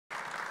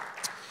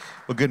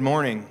Well, good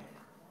morning.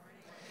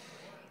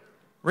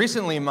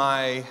 Recently,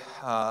 my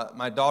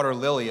daughter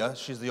Lilia,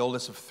 she's the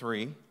oldest of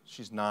three,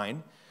 she's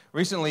 9.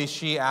 Recently,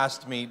 she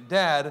asked me,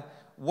 "Dad,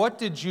 what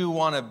did you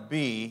want to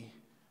be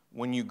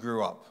when you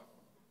grew up?"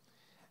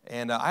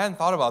 And I hadn't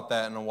thought about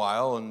that in a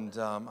while, and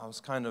I was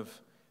kind of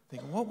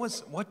thinking,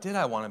 what did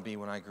I want to be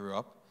when I grew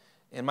up?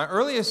 And my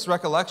earliest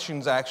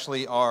recollections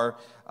actually are,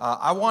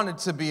 I wanted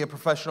to be a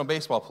professional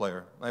baseball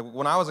player. Like,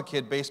 when I was a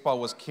kid, baseball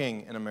was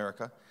king in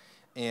America.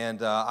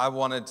 And I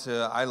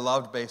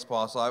loved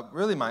baseball, so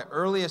really my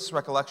earliest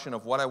recollection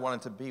of what I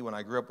wanted to be when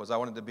I grew up was I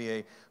wanted to be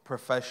a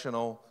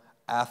professional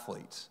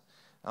athlete.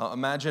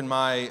 Imagine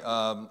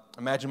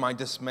my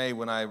dismay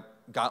when I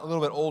got a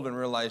little bit older and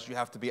realized you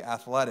have to be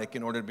athletic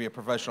in order to be a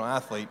professional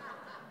athlete.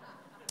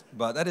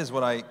 But that is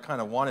what I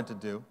kind of wanted to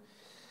do.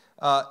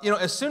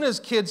 As soon as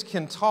kids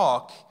can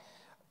talk,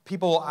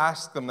 people will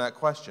ask them that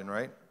question,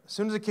 right? As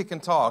soon as a kid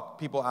can talk,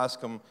 people ask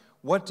them,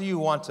 "What do you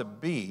want to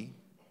be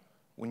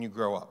when you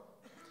grow up?"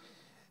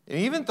 And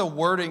even the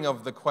wording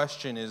of the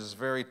question is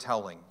very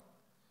telling,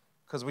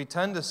 because we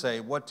tend to say,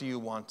 "What do you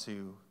want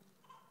to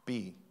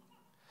be?"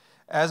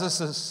 As a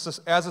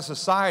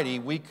society,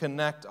 we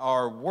connect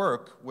our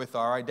work with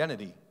our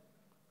identity.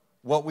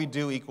 What we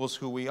do equals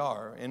who we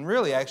are. And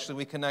really, actually,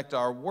 we connect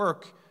our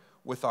work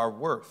with our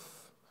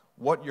worth.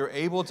 What you're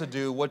able to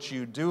do, what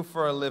you do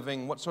for a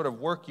living, what sort of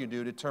work you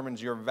do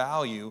determines your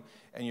value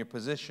and your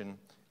position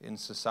in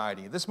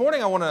society. This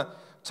morning, I want to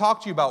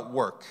talk to you about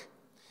work.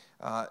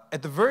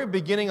 At the very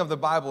beginning of the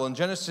Bible, in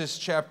Genesis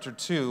chapter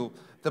 2,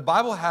 the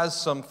Bible has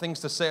some things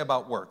to say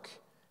about work.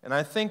 And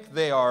I think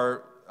they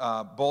are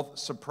both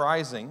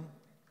surprising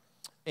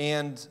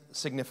and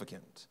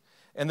significant.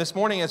 And this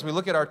morning, as we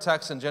look at our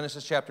text in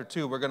Genesis chapter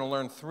 2, we're going to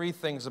learn 3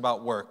 things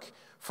about work.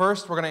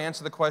 First, we're going to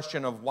answer the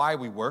question of why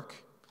we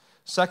work.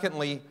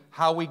 Secondly,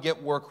 how we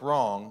get work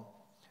wrong.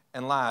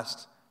 And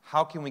last,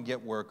 how can we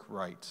get work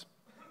right?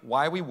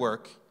 Why we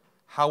work,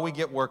 how we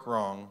get work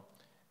wrong,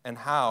 and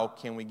how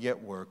can we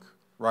get work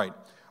right?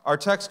 Our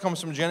text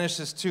comes from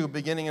Genesis 2,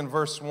 beginning in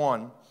verse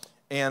 1,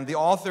 and the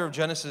author of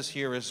Genesis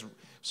here is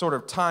sort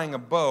of tying a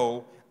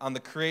bow on the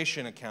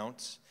creation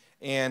account,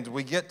 and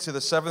we get to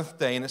the 7th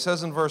day, and it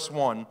says in verse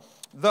 1,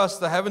 "Thus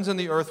the heavens and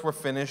the earth were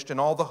finished, and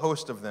all the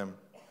host of them.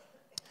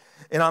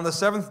 And on the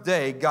 7th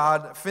day,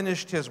 God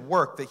finished his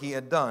work that he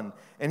had done,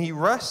 and he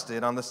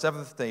rested on the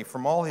 7th day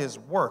from all his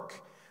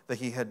work that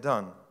he had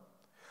done.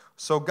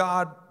 So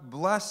God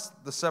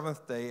blessed the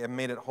 7th day and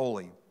made it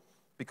holy,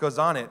 because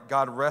on it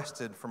God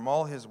rested from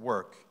all his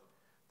work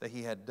that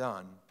he had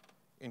done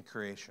in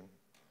creation."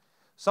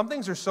 Some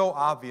things are so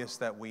obvious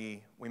that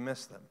we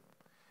miss them.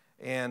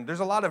 And there's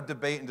a lot of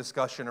debate and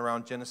discussion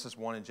around Genesis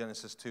 1 and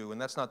Genesis 2,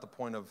 and that's not the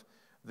point of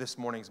this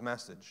morning's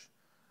message.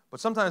 But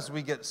sometimes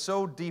we get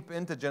so deep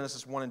into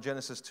Genesis 1 and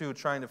Genesis 2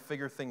 trying to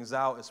figure things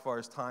out as far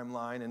as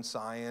timeline and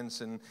science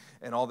and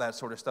all that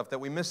sort of stuff that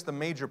we miss the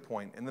major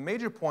point. And the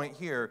major point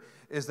here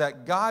is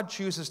that God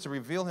chooses to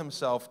reveal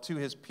himself to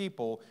his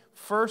people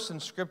first in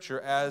Scripture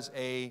as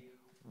a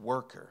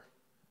worker.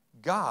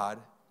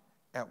 God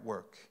at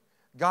work.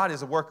 God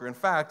is a worker. In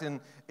fact,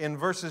 in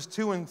verses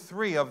 2 and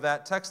 3 of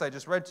that text I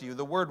just read to you,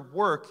 the word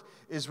work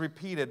is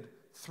repeated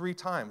 3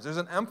 times. There's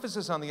an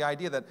emphasis on the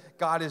idea that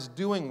God is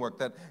doing work,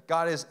 that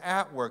God is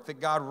at work, that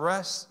God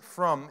rests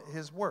from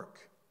his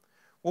work.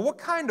 Well, what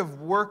kind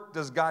of work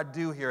does God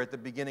do here at the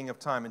beginning of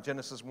time in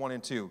Genesis 1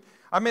 and 2?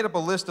 I made up a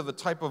list of the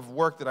type of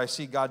work that I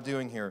see God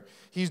doing here.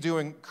 He's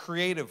doing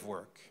creative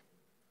work,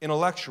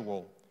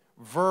 intellectual,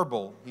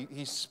 verbal.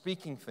 He's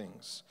speaking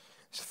things.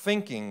 He's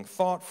thinking,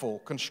 thoughtful,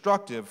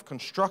 constructive,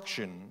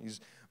 construction.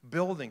 He's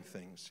building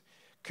things.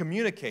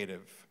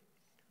 Communicative.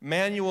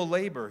 Manual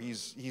labor,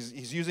 he's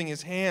using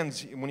his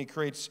hands when he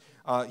creates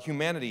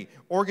humanity.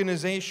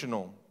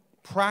 Organizational,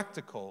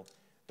 practical.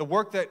 The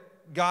work that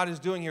God is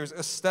doing here is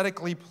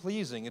aesthetically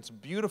pleasing. It's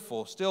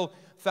beautiful. Still,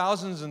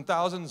 thousands and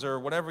thousands, or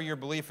whatever your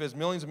belief is,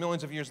 millions and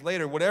millions of years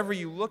later, whatever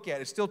you look at,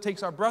 it still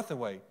takes our breath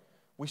away.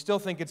 We still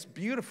think it's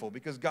beautiful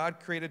because God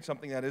created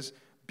something that is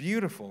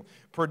beautiful.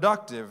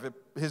 Productive.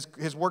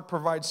 His work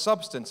provides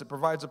substance. It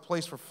provides a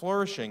place for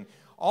flourishing.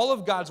 All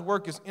of God's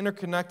work is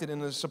interconnected in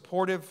a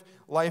supportive,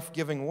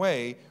 life-giving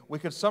way. We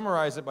could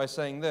summarize it by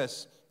saying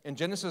this. In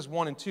Genesis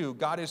 1 and 2,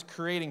 God is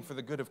creating for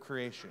the good of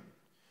creation.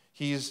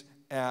 He's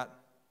at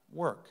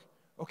work.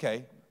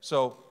 Okay,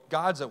 so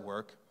God's at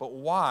work, but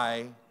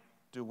why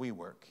do we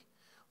work?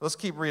 Let's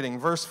keep reading.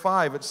 Verse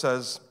 5, it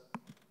says,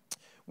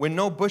 "When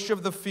no bush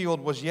of the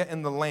field was yet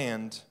in the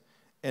land,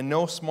 and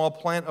no small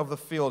plant of the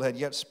field had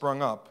yet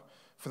sprung up,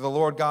 for the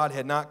Lord God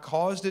had not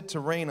caused it to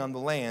rain on the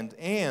land,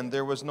 and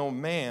there was no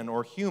man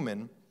or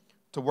human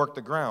to work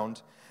the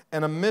ground,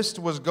 and a mist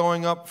was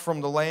going up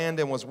from the land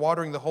and was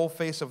watering the whole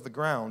face of the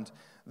ground.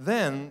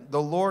 Then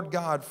the Lord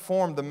God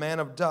formed the man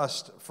of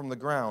dust from the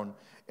ground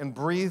and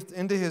breathed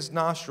into his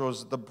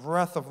nostrils the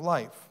breath of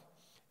life,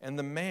 and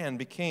the man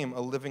became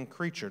a living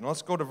creature." Now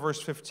let's go to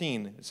verse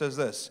 15. It says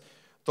this,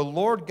 "The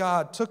Lord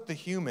God took the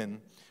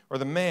human, or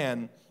the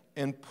man,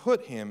 and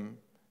put him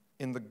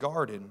in the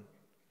garden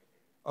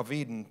of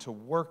Eden to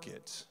work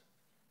it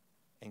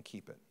and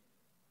keep it.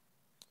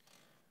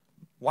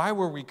 Why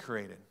were we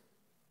created?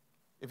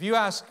 If you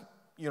ask,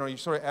 you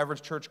sort of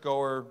average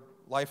churchgoer,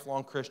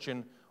 lifelong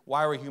Christian,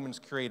 why were humans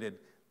created?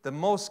 The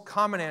most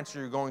common answer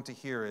you're going to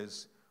hear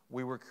is,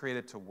 we were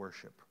created to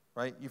worship,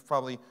 right? You've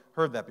probably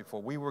heard that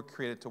before. We were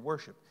created to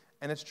worship.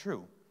 And it's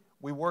true.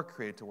 We were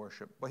created to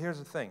worship. But here's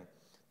the thing.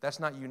 That's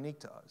not unique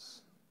to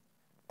us.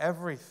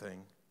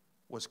 Everything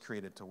was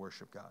created to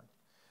worship God.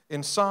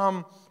 In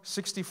Psalm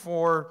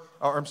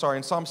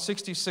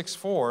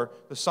 66:4,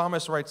 the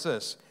psalmist writes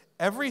this,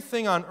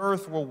 "Everything on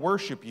earth will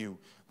worship you.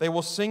 They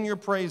will sing your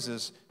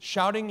praises,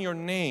 shouting your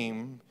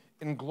name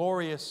in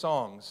glorious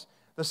songs."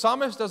 The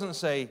psalmist doesn't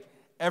say,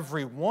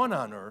 everyone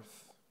on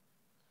earth.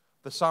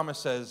 The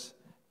psalmist says,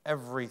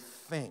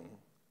 everything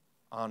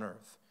on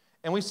earth.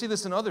 And we see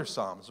this in other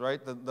psalms,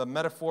 right? The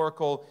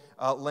metaphorical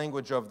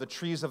language of the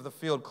trees of the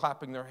field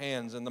clapping their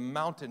hands and the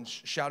mountains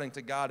shouting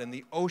to God and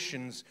the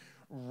oceans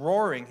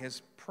roaring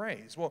his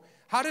praise. Well,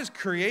 how does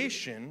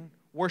creation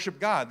worship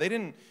God? They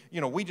didn't,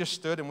 we just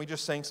stood and we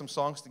just sang some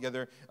songs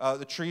together.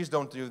 The trees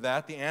don't do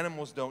that. The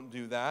animals don't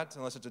do that,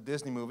 unless it's a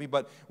Disney movie.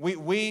 But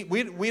we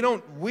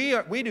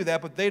do that,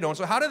 but they don't.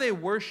 So how do they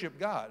worship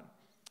God?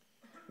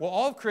 Well,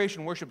 all of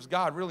creation worships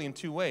God really in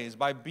two ways,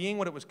 by being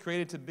what it was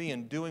created to be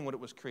and doing what it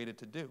was created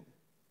to do.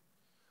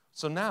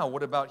 So now,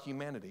 what about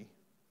humanity?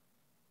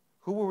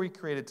 Who were we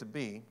created to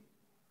be,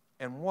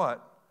 and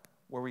what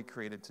were we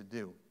created to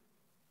do?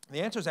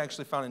 The answer is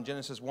actually found in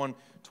Genesis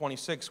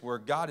 1:26, where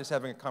God is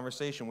having a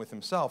conversation with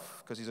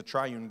himself, because he's a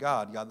triune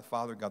God, God the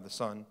Father, God the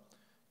Son,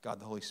 God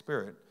the Holy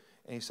Spirit.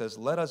 And he says,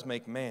 let us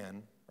make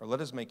man, or let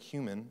us make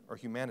human, or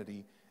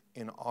humanity,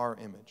 in our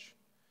image.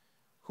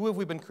 Who have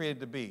we been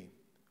created to be?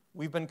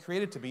 We've been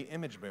created to be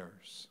image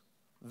bearers,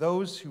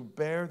 those who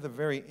bear the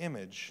very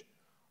image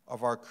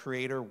of our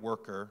creator,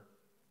 worker,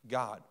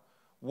 God.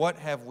 What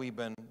have we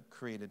been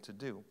created to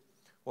do?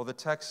 Well, the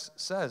text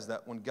says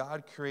that when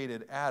God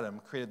created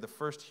Adam, created the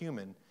first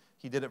human,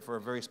 he did it for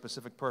a very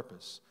specific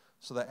purpose,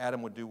 so that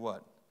Adam would do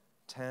what?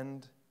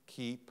 Tend,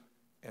 keep,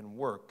 and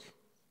work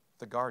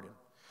the garden.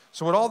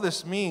 So what all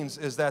this means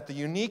is that the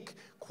unique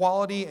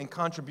quality and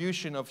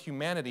contribution of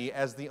humanity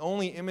as the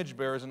only image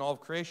bearers in all of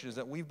creation is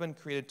that we've been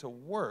created to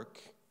work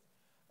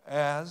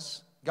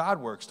as God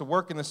works, to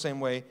work in the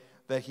same way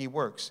that he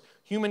works.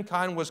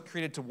 Humankind was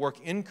created to work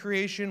in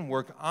creation,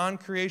 work on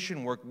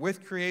creation, work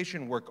with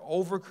creation, work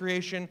over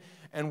creation,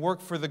 and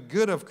work for the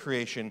good of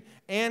creation,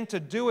 and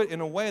to do it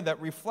in a way that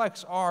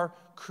reflects our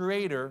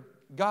Creator,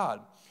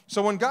 God.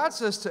 So when God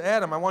says to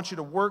Adam, I want you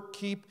to work,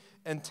 keep,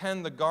 and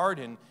tend the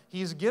garden,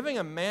 he's giving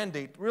a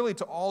mandate really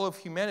to all of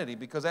humanity,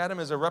 because Adam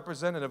is a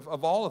representative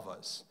of all of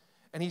us.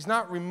 And he's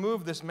not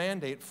removed this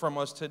mandate from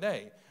us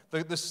today.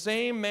 The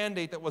same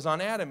mandate that was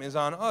on Adam is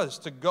on us,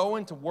 to go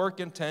and to work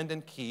and tend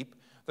and keep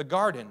the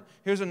garden.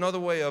 Here's another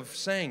way of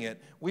saying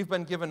it. We've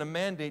been given a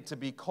mandate to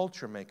be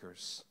culture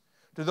makers,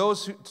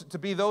 to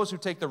be those who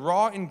take the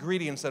raw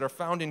ingredients that are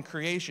found in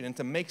creation and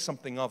to make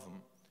something of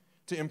them,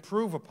 to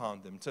improve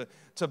upon them,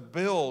 to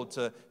build,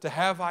 to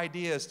have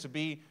ideas, to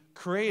be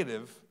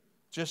creative,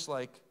 just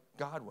like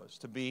God was,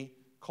 to be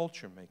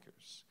culture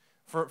makers.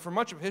 For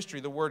much of history,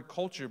 the word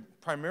culture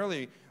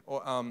primarily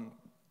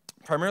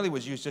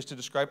was used just to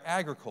describe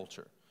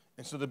agriculture.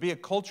 And so to be a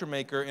culture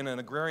maker in an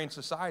agrarian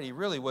society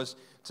really was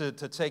to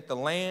take the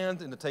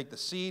land and to take the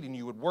seed, and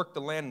you would work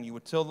the land and you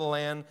would till the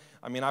land.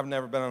 I mean, I've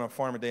never been on a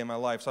farm a day in my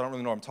life, so I don't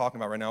really know what I'm talking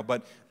about right now,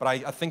 but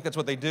I think that's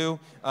what they do.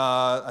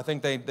 I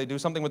think they do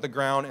something with the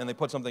ground and they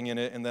put something in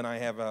it, and then I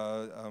have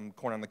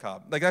corn on the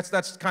cob. Like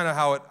that's kind of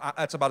how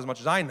that's about as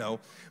much as I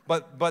know.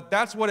 But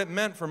that's what it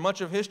meant for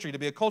much of history to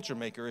be a culture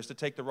maker, is to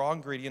take the raw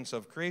ingredients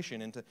of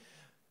creation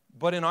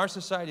but in our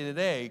society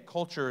today,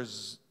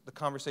 the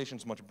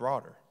conversation's much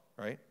broader,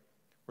 right?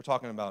 We're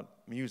talking about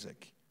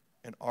music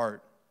and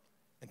art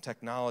and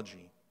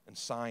technology and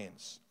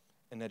science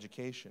and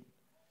education.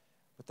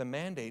 But the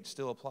mandate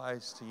still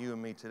applies to you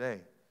and me today,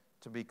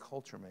 to be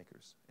culture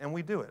makers. And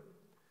we do it.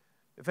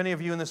 If any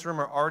of you in this room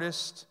are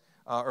artists,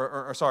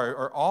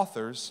 or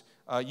authors,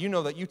 you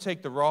know that you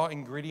take the raw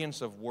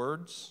ingredients of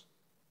words,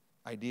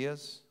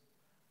 ideas,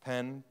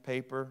 pen,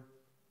 paper,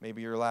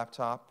 maybe your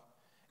laptop,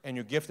 and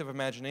your gift of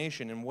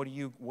imagination, and what do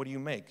you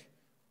make?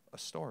 A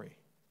story,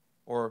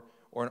 or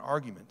an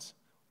argument,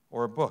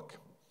 or a book.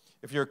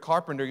 If you're a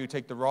carpenter, you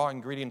take the raw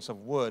ingredients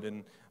of wood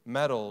and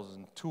metals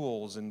and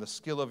tools and the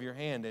skill of your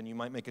hand, and you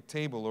might make a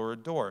table or a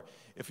door.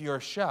 If you're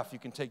a chef, you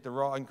can take the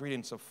raw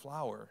ingredients of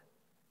flour,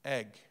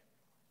 egg,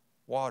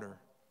 water,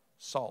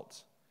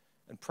 salt,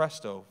 and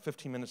presto,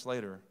 15 minutes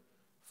later,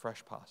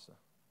 fresh pasta.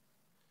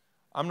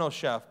 I'm no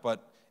chef,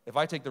 but if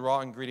I take the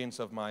raw ingredients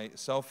of my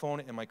cell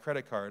phone and my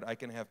credit card, I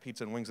can have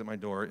pizza and wings at my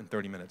door in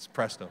 30 minutes.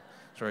 Presto.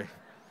 Sorry.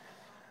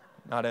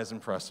 Not as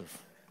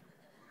impressive.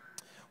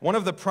 One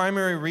of the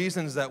primary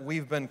reasons that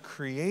we've been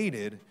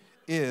created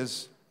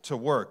is to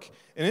work.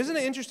 And isn't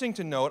it interesting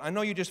to note, I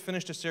know you just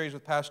finished a series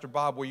with Pastor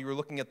Bob where you were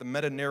looking at the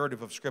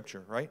meta-narrative of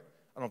Scripture, right?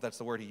 I don't know if that's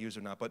the word he used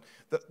or not, but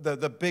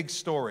the big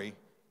story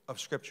of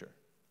Scripture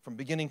from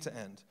beginning to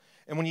end.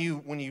 And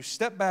when you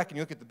step back and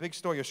you look at the big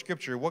story of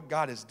Scripture, what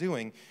God is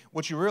doing,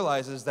 what you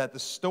realize is that the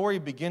story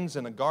begins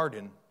in a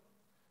garden,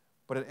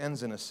 but it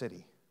ends in a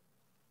city.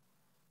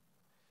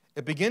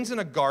 It begins in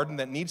a garden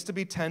that needs to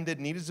be tended,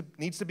 needs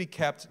to be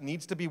kept,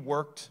 needs to be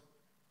worked,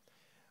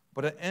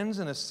 but it ends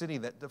in a city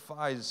that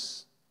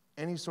defies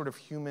any sort of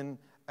human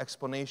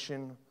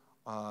explanation,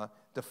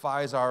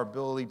 defies our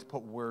ability to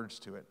put words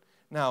to it.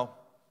 Now,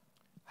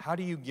 how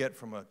do you get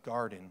from a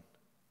garden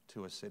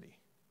to a city?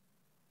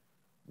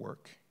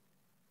 Work.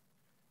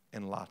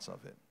 And lots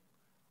of it.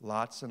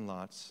 Lots and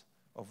lots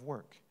of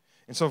work.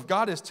 And so if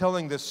God is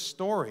telling this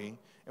story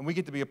and we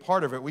get to be a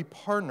part of it, we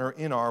partner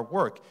in our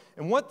work.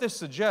 And what this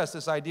suggests,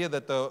 this idea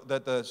that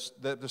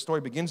the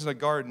story begins in a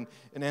garden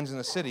and ends in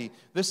a city,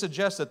 this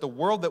suggests that the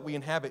world that we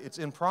inhabit, it's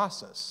in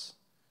process.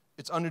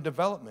 It's under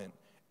development.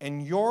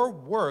 And your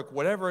work,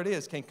 whatever it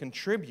is, can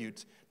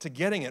contribute to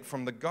getting it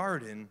from the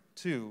garden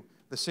to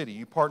the city.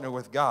 You partner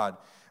with God.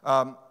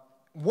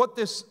 What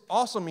this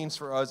also means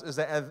for us is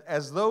that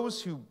as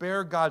those who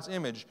bear God's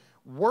image,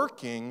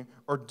 working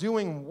or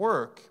doing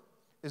work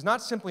is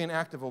not simply an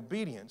act of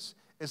obedience.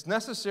 It's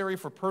necessary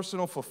for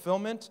personal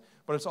fulfillment,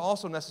 but it's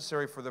also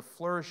necessary for the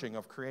flourishing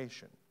of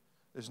creation.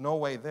 There's no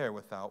way there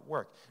without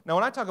work. Now,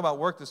 when I talk about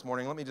work this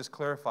morning, let me just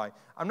clarify.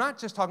 I'm not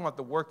just talking about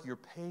the work you're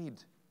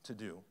paid to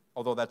do,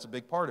 although that's a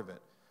big part of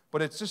it.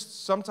 But it's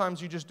just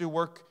sometimes you just do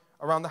work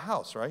around the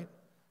house, right?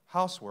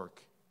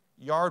 Housework,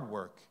 yard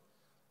work.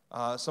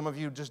 Some of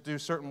you just do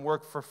certain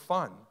work for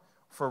fun,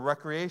 for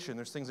recreation.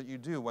 There's things that you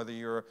do, whether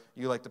you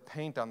like to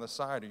paint on the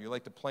side or you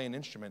like to play an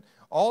instrument.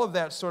 All of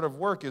that sort of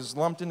work is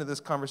lumped into this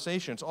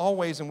conversation. It's all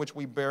ways in which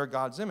we bear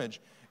God's image.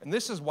 And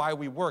this is why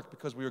we work,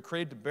 because we were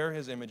created to bear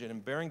His image, and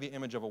in bearing the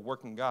image of a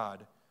working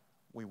God,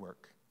 we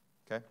work.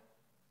 Okay?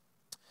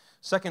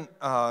 Second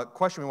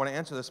question we want to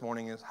answer this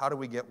morning is, how do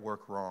we get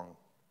work wrong?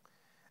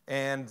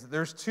 And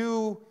there's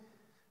two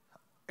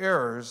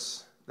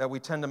errors that we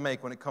tend to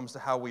make when it comes to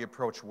how we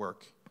approach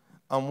work.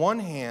 On one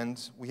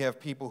hand, we have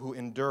people who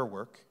endure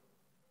work,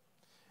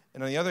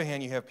 and on the other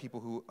hand, you have people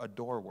who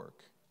adore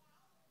work.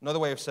 Another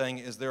way of saying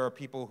it is there are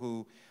people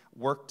who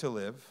work to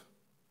live,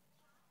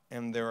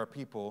 and there are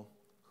people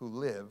who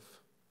live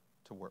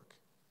to work.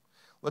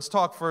 Let's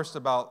talk first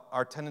about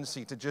our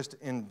tendency to just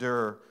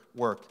endure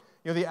work.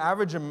 You know, the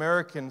average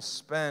American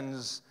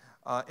spends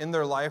in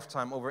their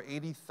lifetime over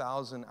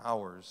 80,000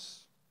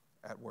 hours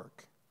at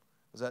work.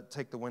 Does that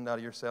take the wind out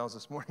of your sails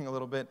this morning a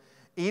little bit?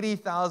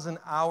 80,000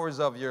 hours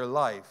of your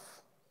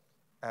life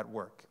at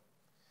work.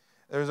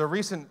 There's a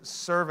recent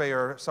study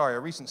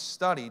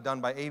done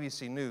by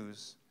ABC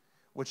News,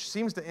 which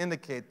seems to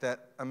indicate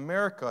that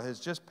America has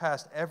just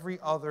passed every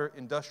other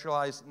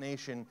industrialized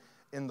nation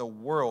in the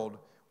world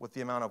with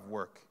the amount of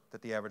work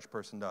that the average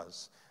person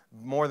does.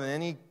 More than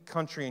any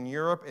country in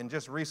Europe, and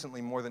just recently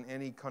more than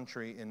any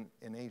country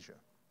in Asia.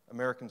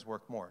 Americans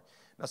work more.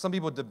 Now, some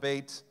people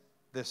debate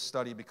this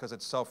study because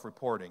it's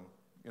self-reporting.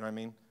 You know what I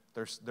mean?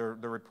 They're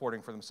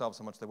reporting for themselves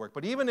how much they work.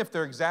 But even if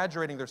they're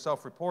exaggerating their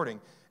self-reporting,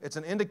 it's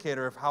an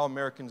indicator of how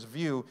Americans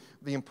view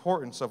the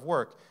importance of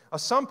work.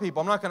 Some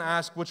people, I'm not going to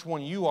ask which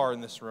one you are in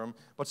this room,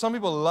 but some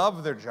people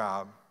love their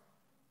job,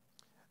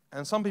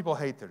 and some people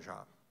hate their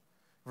job.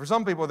 For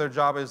some people, their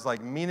job is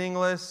like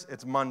meaningless,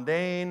 it's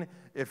mundane.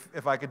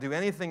 If I could do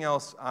anything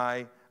else,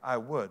 I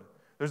would.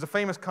 There's a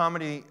famous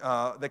comedy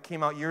that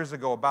came out years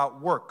ago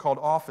about work called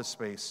Office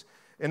Space.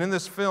 And in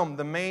this film,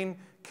 the main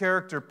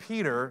character,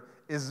 Peter,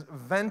 is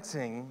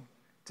venting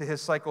to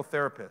his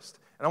psychotherapist.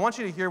 And I want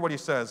you to hear what he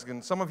says.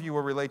 And some of you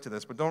will relate to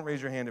this, but don't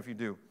raise your hand if you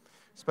do,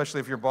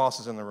 especially if your boss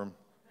is in the room.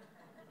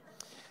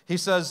 He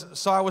says,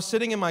 "So I was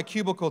sitting in my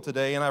cubicle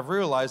today, and I've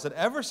realized that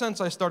ever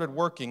since I started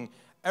working,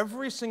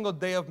 every single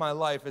day of my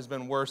life has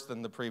been worse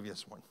than the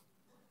previous one.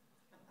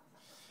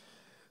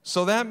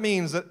 So that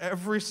means that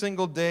every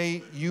single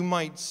day you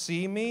might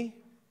see me,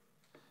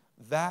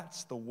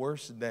 that's the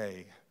worst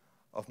day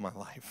of my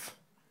life."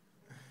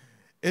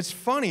 It's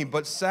funny,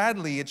 but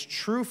sadly, it's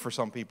true for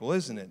some people,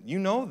 isn't it? You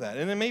know that.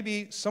 And it may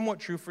be somewhat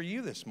true for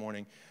you this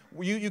morning.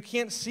 You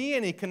can't see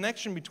any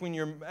connection between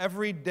your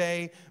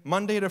everyday,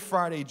 Monday to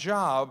Friday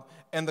job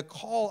and the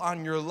call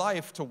on your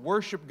life to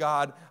worship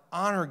God,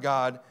 honor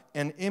God,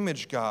 and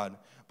image God.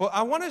 But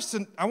I want us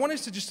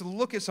to just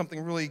look at something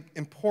really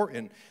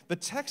important. The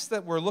text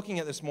that we're looking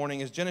at this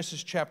morning is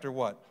Genesis chapter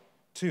what?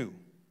 2.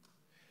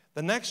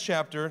 The next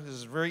chapter, this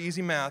is very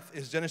easy math,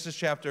 is Genesis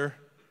chapter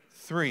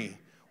 3.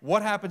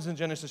 What happens in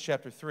Genesis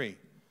chapter 3?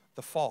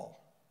 The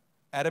fall.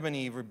 Adam and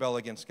Eve rebel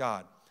against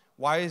God.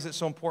 Why is it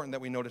so important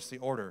that we notice the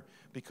order?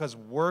 Because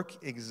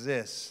work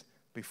exists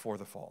before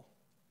the fall.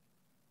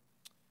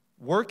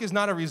 Work is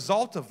not a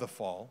result of the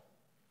fall.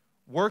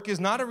 Work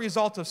is not a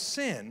result of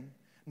sin.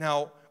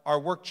 Now, our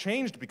work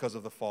changed because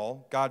of the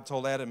fall. God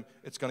told Adam,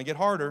 it's going to get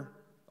harder.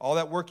 All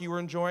that work you were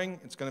enjoying,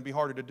 it's going to be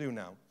harder to do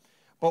now.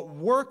 But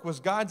work was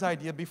God's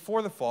idea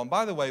before the fall. And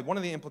by the way, one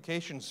of the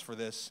implications for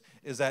this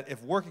is that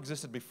if work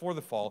existed before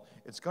the fall,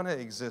 it's going to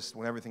exist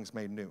when everything's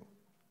made new.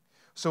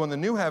 So in the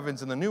new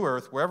heavens and the new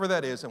earth, wherever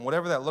that is and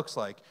whatever that looks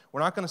like,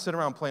 we're not going to sit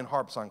around playing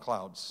harps on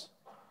clouds.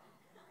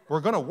 We're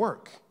going to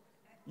work.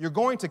 You're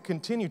going to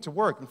continue to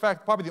work. In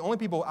fact, probably the only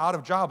people out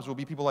of jobs will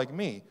be people like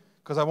me,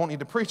 because I won't need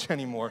to preach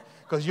anymore,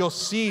 because you'll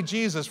see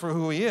Jesus for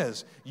who he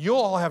is. You'll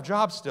all have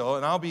jobs still,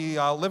 and I'll be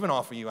living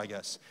off of you, I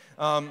guess.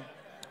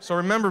 So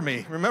remember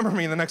me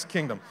in the next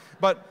kingdom.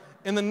 But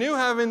in the new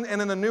heaven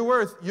and in the new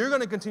earth, you're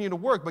going to continue to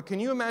work. But can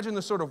you imagine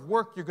the sort of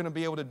work you're going to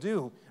be able to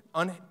do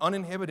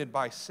uninhibited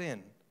by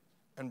sin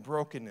and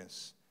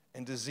brokenness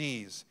and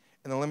disease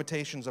and the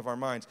limitations of our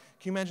minds?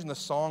 Can you imagine the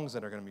songs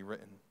that are going to be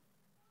written?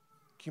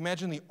 Can you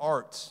imagine the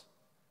art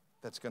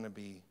that's going to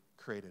be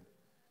created?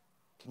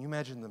 Can you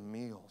imagine the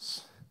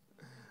meals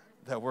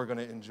that we're going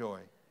to enjoy?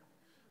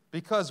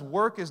 Because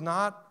work is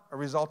not a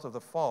result of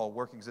the fall.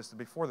 Work existed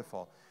before the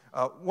fall.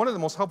 One of the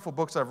most helpful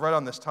books I've read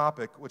on this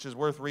topic, which is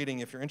worth reading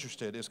if you're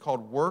interested, is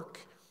called Work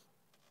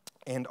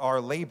and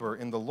Our Labor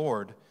in the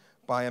Lord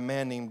by a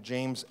man named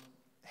James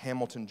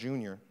Hamilton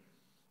Jr.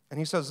 And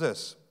he says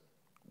this: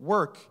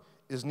 work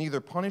is neither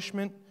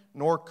punishment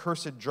nor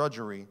cursed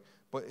drudgery,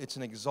 but it's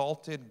an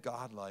exalted,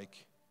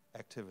 godlike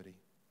activity.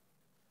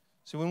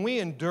 So when we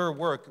endure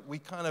work, we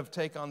kind of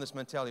take on this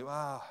mentality,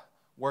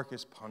 work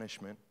is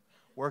punishment,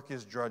 work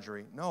is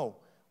drudgery. No,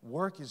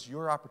 work is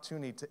your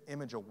opportunity to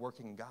image a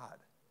working God,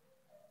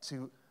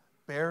 to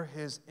bear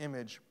his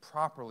image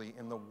properly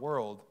in the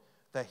world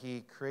that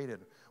he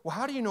created. Well,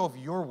 how do you know if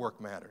your work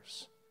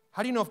matters?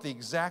 How do you know if the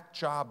exact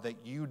job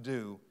that you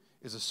do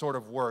is a sort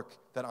of work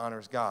that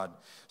honors God?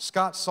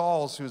 Scott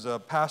Sauls, who's a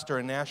pastor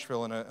in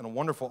Nashville and a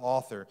wonderful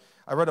author,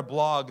 I read a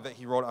blog that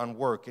he wrote on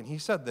work, and he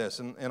said this,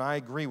 and I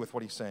agree with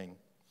what he's saying.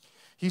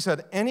 He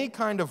said, any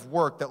kind of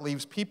work that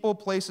leaves people,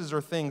 places,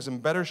 or things in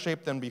better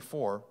shape than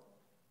before,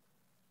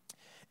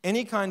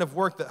 any kind of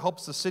work that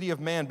helps the city of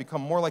man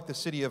become more like the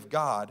city of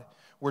God,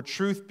 where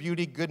truth,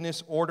 beauty,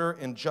 goodness, order,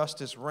 and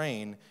justice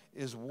reign,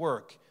 is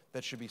work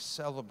that should be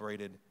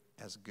celebrated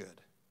as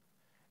good.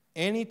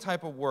 Any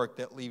type of work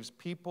that leaves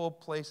people,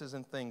 places,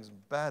 and things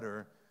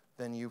better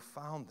than you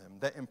found them,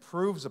 that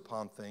improves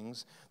upon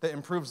things, that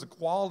improves the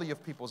quality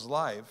of people's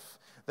life,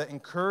 that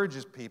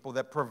encourages people,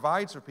 that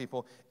provides for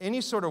people,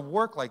 any sort of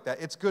work like that,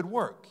 it's good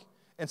work.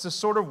 It's the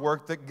sort of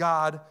work that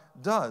God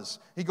does.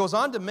 He goes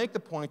on to make the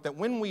point that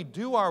when we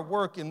do our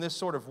work in this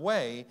sort of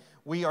way,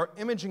 we are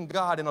imaging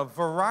God in a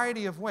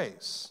variety of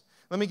ways.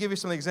 Let me give you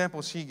some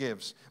examples he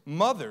gives.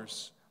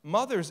 Mothers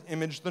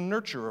image the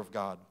nurture of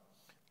God.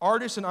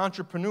 Artists and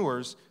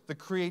entrepreneurs, the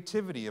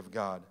creativity of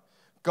God.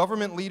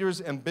 Government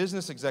leaders and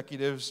business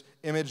executives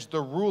image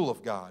the rule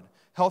of God.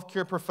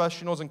 Healthcare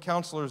professionals and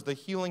counselors, the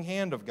healing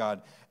hand of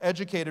God.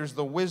 Educators,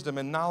 the wisdom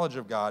and knowledge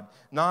of God.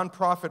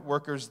 Nonprofit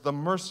workers, the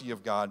mercy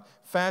of God.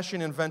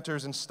 Fashion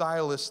inventors and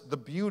stylists, the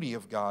beauty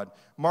of God.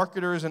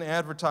 Marketers and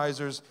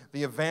advertisers,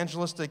 the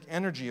evangelistic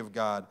energy of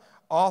God.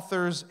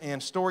 Authors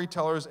and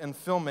storytellers and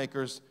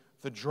filmmakers,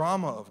 the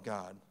drama of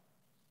God.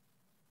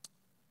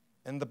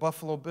 And the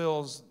Buffalo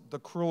Bills, the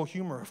cruel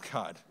humor of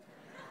God.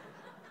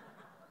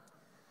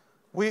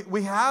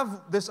 We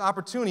have this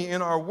opportunity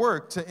in our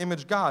work to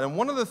image God. And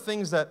one of the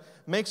things that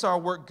makes our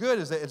work good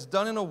is that it's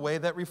done in a way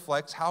that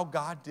reflects how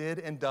God did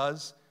and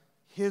does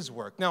his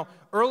work. Now,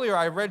 earlier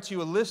I read to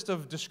you a list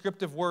of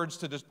descriptive words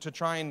to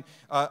try and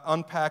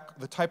unpack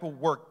the type of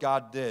work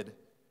God did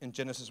in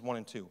Genesis 1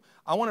 and 2.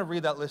 I want to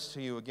read that list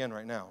to you again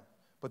right now.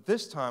 But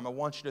this time I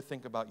want you to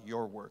think about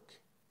your work,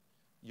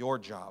 your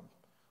job,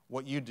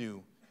 what you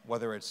do,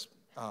 whether it's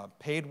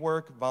paid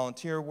work,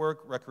 volunteer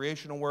work,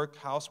 recreational work,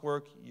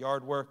 housework,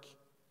 yard work.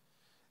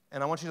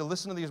 And I want you to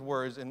listen to these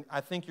words, and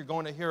I think you're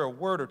going to hear a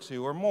word or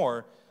two or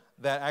more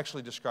that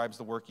actually describes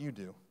the work you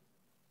do.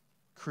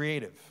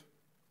 Creative,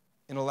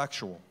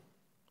 intellectual,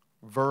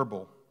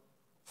 verbal,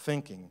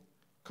 thinking,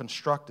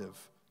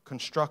 constructive,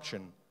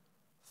 construction,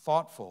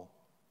 thoughtful,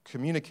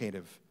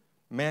 communicative,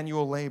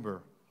 manual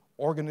labor,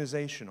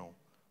 organizational,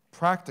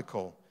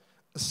 practical,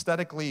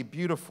 aesthetically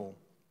beautiful,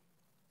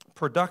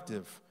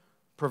 productive,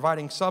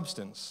 providing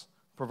substance,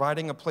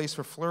 providing a place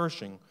for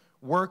flourishing,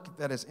 work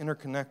that is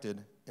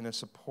interconnected in a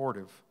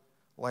supportive,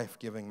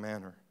 life-giving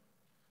manner.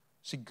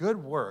 See, good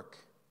work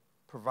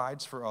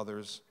provides for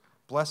others,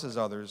 blesses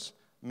others,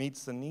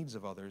 meets the needs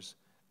of others,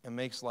 and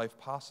makes life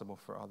possible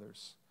for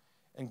others.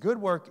 And good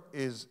work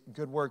is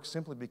good work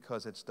simply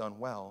because it's done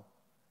well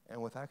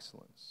and with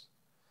excellence.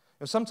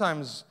 You know,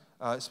 sometimes,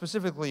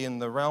 specifically in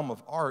the realm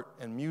of art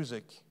and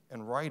music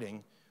and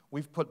writing,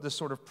 we've put this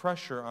sort of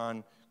pressure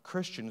on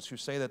Christians who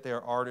say that they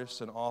are artists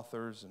and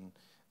authors and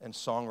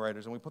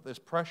songwriters, and we put this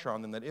pressure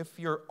on them that if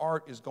your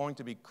art is going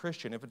to be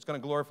Christian, if it's going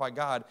to glorify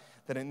God,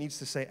 then it needs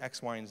to say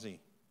X, Y, and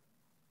Z.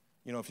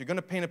 You know, if you're going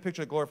to paint a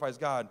picture that glorifies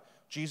God,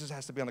 Jesus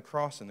has to be on the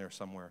cross in there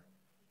somewhere.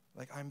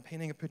 Like, I'm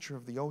painting a picture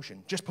of the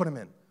ocean. Just put him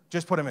in.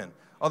 Just put him in.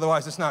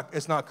 Otherwise, it's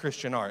not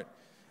Christian art.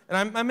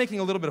 And I'm making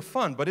a little bit of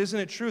fun, but isn't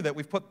it true that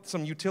we've put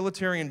some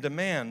utilitarian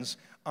demands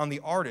on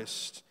the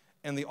artists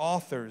and the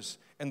authors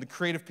and the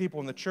creative people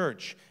in the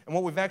church? And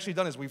what we've actually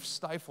done is we've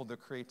stifled their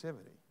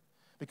creativity.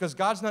 Because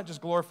God's not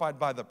just glorified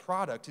by the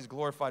product, he's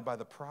glorified by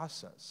the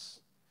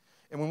process.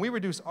 And when we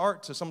reduce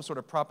art to some sort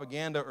of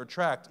propaganda or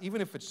tract, even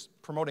if it's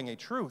promoting a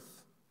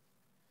truth,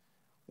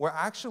 we're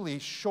actually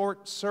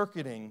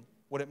short-circuiting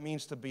what it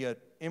means to be an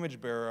image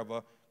bearer of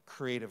a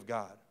creative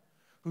God,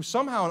 who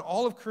somehow in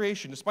all of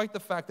creation, despite the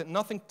fact that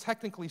nothing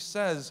technically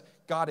says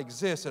God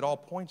exists, it all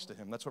points to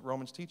him. That's what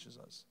Romans teaches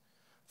us.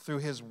 Through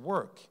his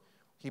work,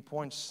 he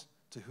points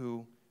to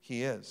who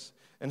he is.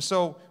 And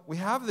so we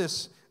have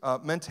this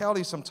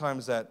mentality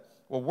sometimes that,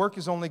 well, work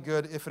is only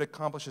good if it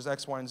accomplishes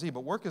X, Y, and Z,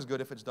 but work is good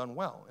if it's done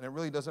well, and it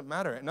really doesn't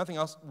matter. And nothing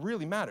else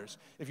really matters.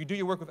 If you do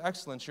your work with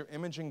excellence, you're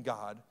imaging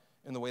God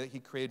in the way that he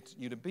created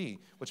you to be,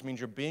 which means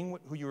you're being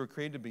who you were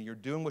created to be. You're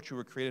doing what you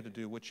were created to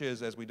do, which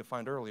is, as we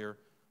defined earlier,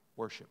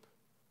 worship.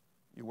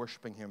 You're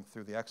worshiping him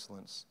through the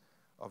excellence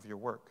of your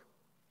work.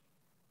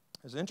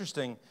 There's an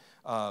interesting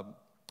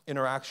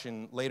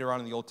interaction later on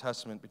in the Old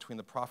Testament between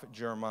the prophet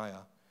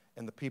Jeremiah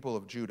and the people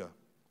of Judah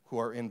who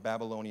are in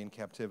Babylonian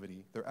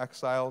captivity. They're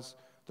exiles,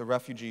 they're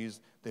refugees,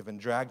 they've been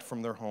dragged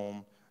from their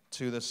home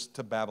to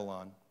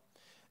Babylon.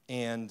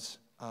 And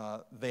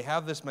they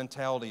have this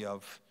mentality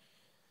of,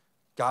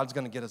 God's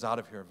going to get us out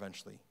of here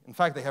eventually. In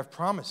fact, they have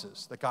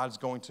promises that God's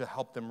going to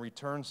help them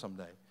return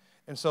someday.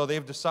 And so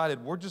they've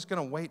decided, we're just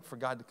going to wait for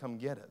God to come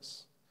get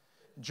us.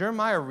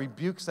 Jeremiah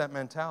rebukes that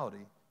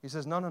mentality. He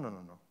says, no.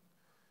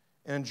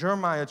 And in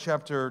Jeremiah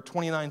chapter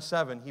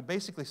 29:7, he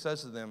basically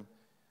says to them,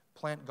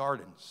 plant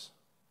gardens,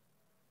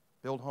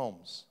 build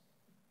homes,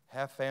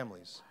 have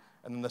families.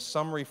 And then the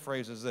summary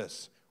phrase is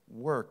this: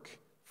 work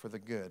for the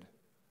good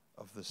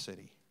of the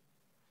city.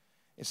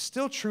 It's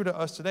still true to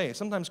us today.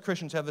 Sometimes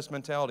Christians have this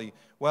mentality,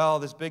 well,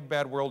 this big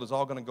bad world is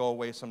all going to go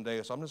away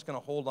someday, so I'm just going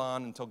to hold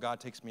on until God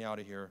takes me out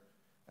of here.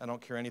 I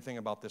don't care anything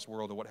about this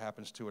world or what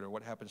happens to it or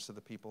what happens to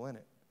the people in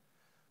it.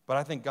 But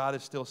I think God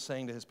is still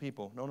saying to his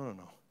people, no.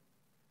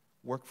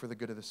 Work for the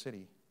good of the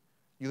city.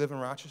 You live in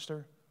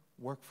Rochester?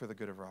 Work for the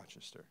good of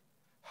Rochester.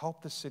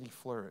 Help the city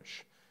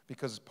flourish.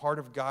 Because part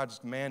of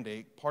God's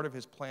mandate, part of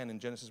his plan in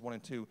Genesis 1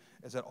 and 2,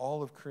 is that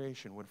all of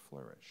creation would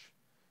flourish.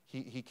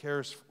 He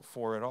cares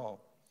for it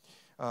all.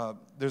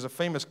 There's a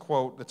famous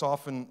quote that's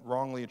often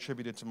wrongly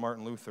attributed to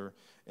Martin Luther,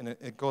 and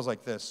it goes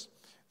like this: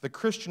 the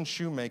Christian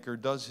shoemaker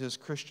does his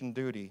Christian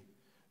duty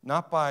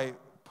not by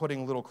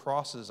putting little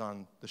crosses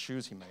on the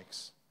shoes he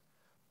makes,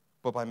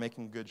 but by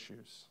making good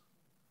shoes.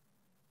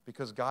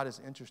 Because God is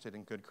interested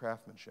in good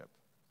craftsmanship.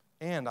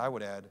 And I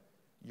would add,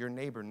 your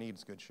neighbor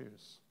needs good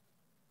shoes.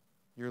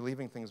 You're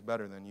leaving things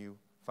better than you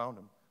found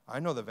them.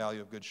 I know the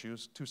value of good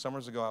shoes. 2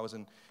 summers ago, I was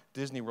in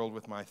Disney World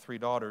with my 3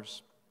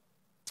 daughters,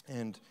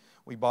 and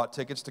we bought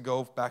tickets to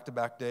go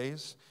back-to-back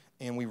days,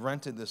 and we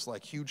rented this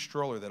huge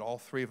stroller that all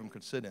 3 of them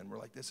could sit in. We're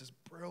like, this is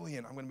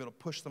brilliant. I'm going to be able to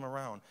push them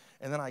around.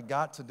 And then I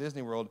got to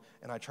Disney World,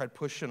 and I tried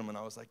pushing them, and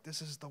I was like,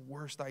 this is the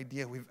worst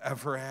idea we've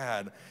ever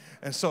had.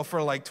 And so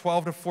for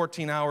 12 to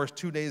 14 hours,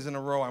 2 days in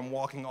a row, I'm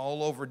walking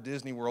all over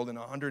Disney World in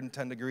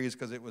 110 degrees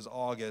because it was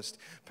August,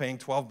 paying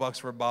 $12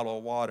 for a bottle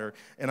of water,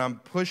 and I'm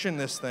pushing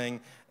this thing,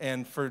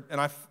 and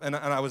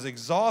I was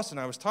exhausted,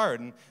 and I was tired.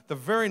 And the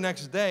very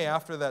next day,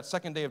 after that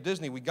second day of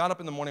Disney, we got up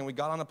in the morning, we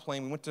got on a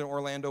plane, we went to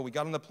Orlando, we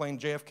got on the plane,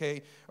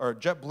 JFK, or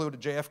JetBlue to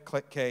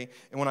JFK,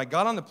 and when I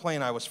got on the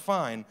plane, I was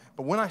fine,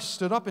 but when I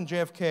stood up in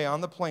JFK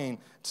on the plane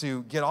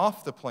to get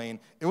off the plane,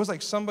 it was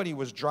like somebody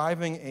was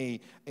driving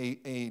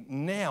a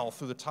nail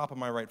through the top of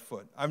my right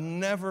foot. I've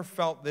never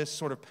felt this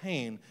sort of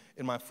pain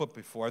in my foot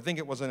before. I think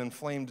it was an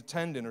inflamed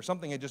tendon or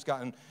something had just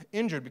gotten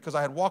injured because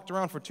I had walked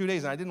around for 2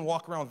 days and I didn't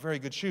walk around with very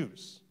good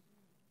shoes.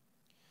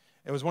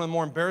 It was one of the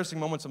more embarrassing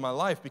moments of my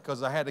life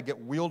because I had to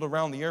get wheeled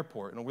around the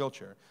airport in a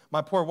wheelchair.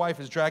 My poor wife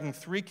is dragging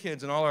 3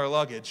 kids and all our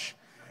luggage,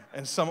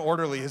 and some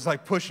orderly is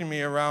pushing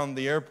me around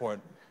the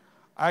airport.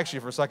 I actually,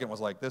 for a second, was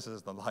like, this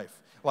is the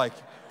life.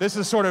 This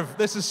is sort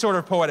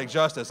of poetic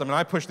justice. I mean,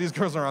 I pushed these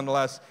girls around the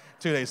last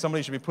 2 days.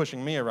 Somebody should be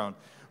pushing me around.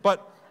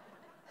 But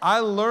I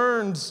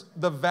learned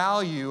the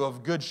value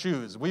of good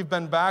shoes. We've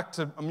been back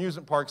to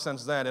amusement parks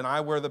since then, and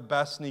I wear the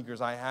best sneakers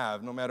I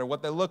have. No matter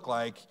what they look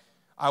like,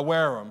 I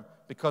wear them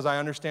because I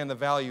understand the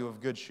value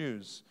of good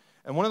shoes.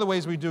 And one of the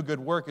ways we do good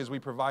work is we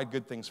provide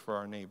good things for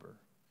our neighbor.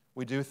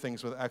 We do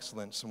things with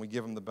excellence, and we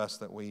give them the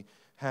best that we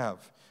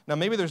have. Now,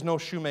 maybe there's no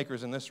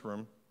shoemakers in this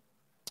room,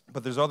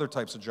 but there's other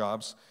types of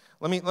jobs.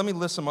 Let me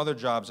list some other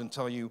jobs and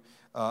tell you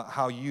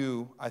how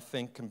you, I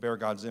think, can bear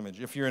God's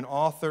image. If you're an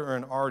author or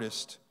an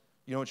artist,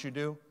 you know what you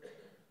do?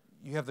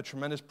 You have the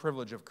tremendous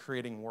privilege of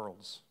creating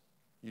worlds.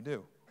 You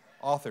do.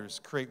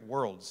 Authors create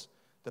worlds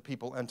that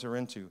people enter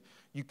into.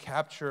 You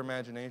capture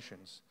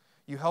imaginations.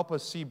 You help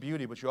us see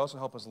beauty, but you also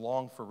help us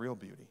long for real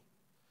beauty.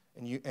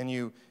 And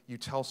you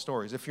tell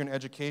stories. If you're in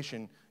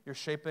education, you're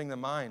shaping the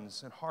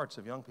minds and hearts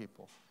of young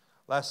people.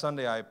 Last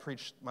Sunday, I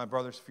preached my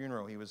brother's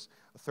funeral. He was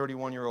a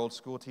 31-year-old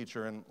school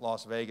teacher in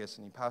Las Vegas,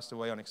 and he passed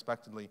away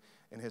unexpectedly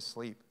in his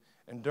sleep.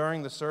 And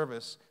during the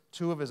service,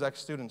 2 of his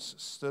ex-students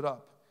stood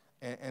up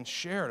and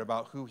shared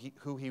about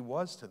who he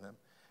was to them.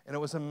 And it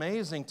was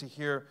amazing to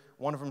hear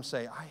one of them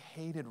say, I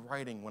hated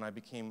writing when I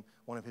became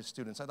one of his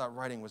students. I thought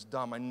writing was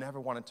dumb. I never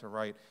wanted to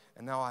write.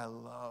 And now I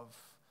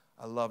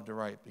love to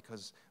write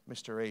because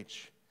Mr.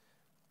 H.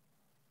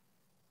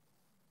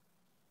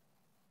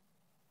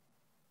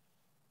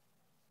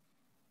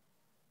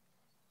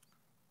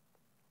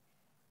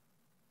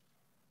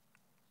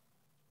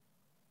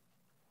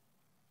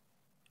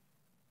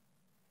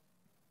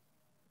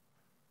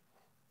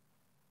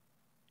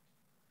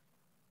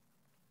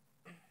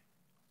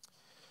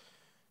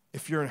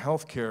 If you're in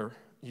healthcare,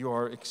 you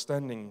are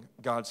extending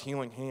God's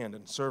healing hand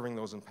and serving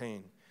those in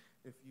pain.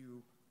 If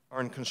you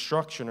are in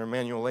construction or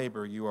manual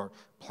labor, you are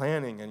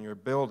planning and you're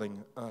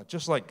building,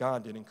 just like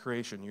God did in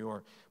creation. You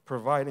are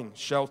providing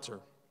shelter.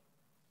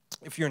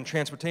 If you're in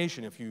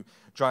transportation, if you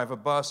drive a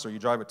bus or you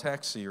drive a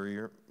taxi or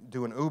you're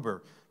doing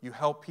Uber, you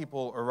help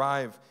people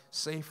arrive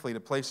safely to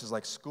places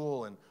like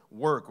school and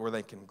work where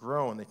they can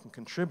grow and they can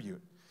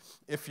contribute.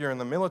 If you're in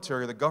the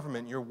military or the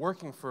government, you're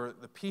working for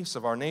the peace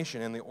of our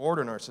nation and the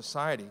order in our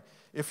society.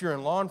 If you're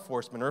in law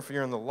enforcement or if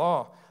you're in the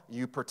law,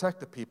 you protect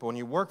the people and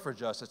you work for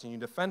justice and you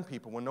defend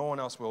people when no one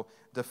else will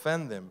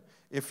defend them.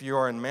 If you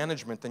are in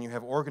management, then you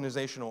have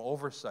organizational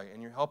oversight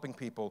and you're helping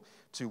people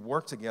to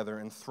work together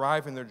and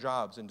thrive in their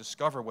jobs and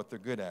discover what they're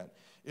good at.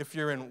 If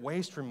you're in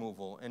waste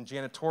removal and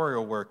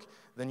janitorial work,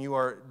 then you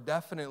are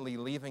definitely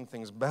leaving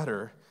things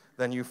better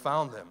than you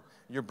found them.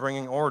 You're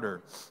bringing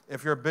order.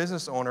 If you're a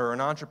business owner or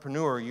an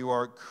entrepreneur, you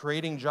are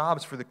creating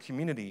jobs for the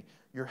community.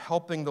 You're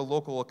helping the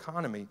local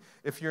economy.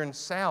 If you're in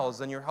sales,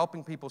 then you're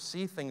helping people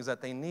see things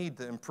that they need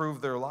to improve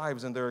their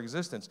lives and their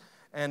existence.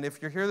 And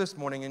if you're here this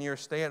morning and you're a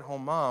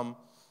stay-at-home mom,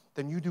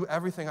 then you do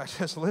everything I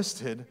just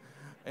listed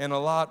and a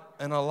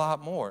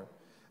lot more.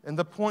 And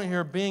the point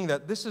here being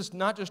that this is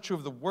not just true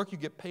of the work you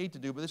get paid to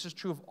do, but this is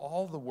true of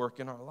all the work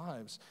in our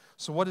lives.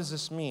 So what does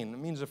this mean? It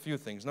means a few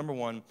things. Number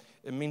one,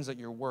 it means that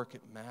your work,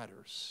 it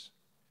matters.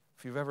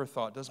 If you've ever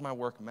thought, does my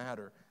work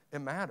matter? It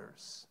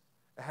matters.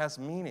 It has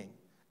meaning.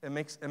 It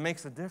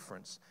makes a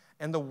difference.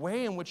 And the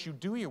way in which you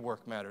do your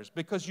work matters,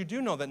 because you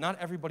do know that not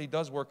everybody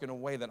does work in a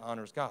way that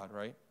honors God,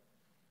 right?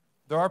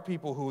 There are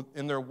people who,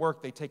 in their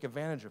work, they take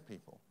advantage of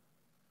people.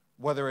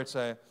 Whether it's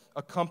a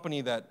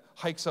company that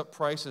hikes up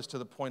prices to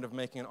the point of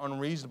making an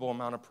unreasonable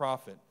amount of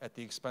profit at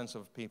the expense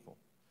of people.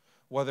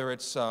 Whether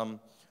it's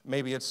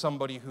maybe it's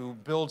somebody who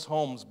builds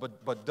homes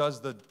but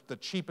does the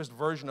cheapest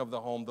version of the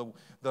home,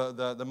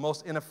 the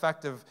most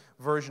ineffective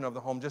version of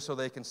the home just so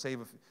they can save.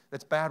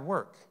 That's bad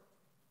work.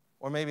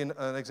 Or maybe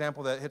an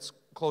example that hits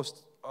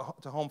close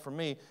to home for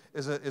me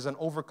is an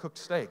overcooked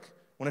steak.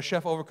 When a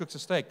chef overcooks a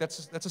steak,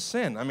 that's a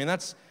sin. I mean,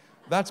 that's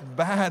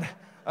bad.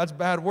 That's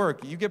bad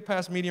work. You get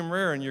past medium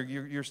rare and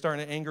you're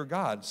starting to anger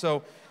God.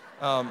 So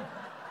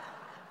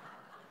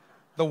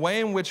the way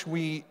in which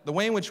we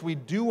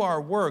do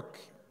our work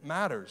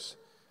matters.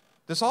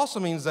 This also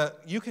means that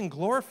you can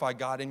glorify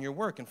God in your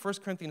work. In 1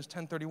 Corinthians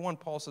 10:31,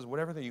 Paul says,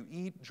 whatever that you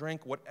eat,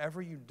 drink,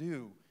 whatever you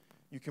do,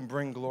 you can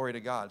bring glory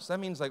to God. So that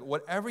means like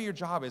whatever your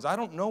job is, I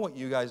don't know what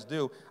you guys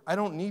do. I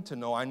don't need to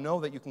know. I know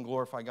that you can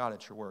glorify God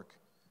at your work.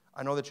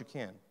 I know that you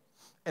can.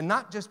 And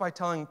not just by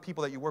telling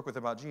people that you work with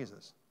about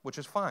Jesus, which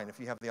is fine if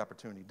you have the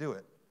opportunity, do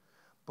it,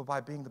 but by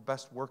being the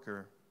best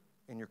worker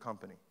in your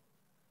company,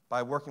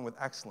 by working with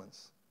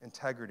excellence,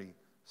 integrity,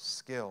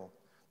 skill.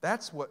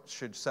 That's what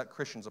should set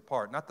Christians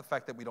apart, not the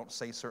fact that we don't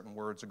say certain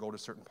words or go to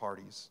certain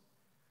parties.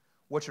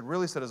 What should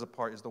really set us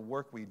apart is the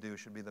work we do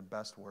should be the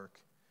best work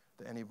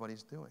that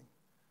anybody's doing,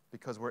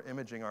 because we're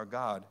imaging our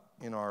God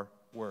in our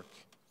work.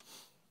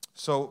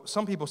 So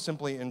some people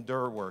simply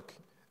endure work.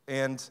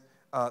 And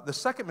the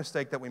second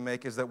mistake that we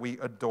make is that we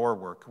adore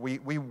work.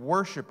 We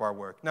worship our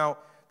work. Now,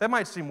 that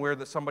might seem weird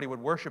that somebody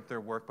would worship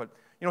their work, but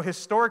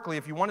historically,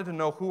 if you wanted to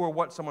know who or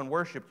what someone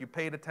worshiped, you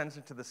paid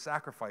attention to the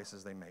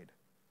sacrifices they made.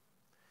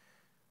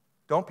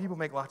 Don't people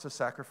make lots of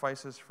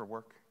sacrifices for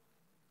work?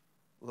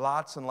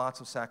 Lots and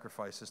lots of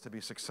sacrifices to be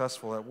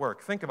successful at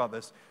work. Think about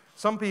this.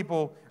 Some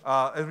people,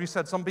 as we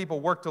said, some people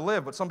work to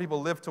live, but some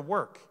people live to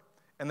work,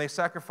 and they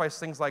sacrifice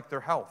things like their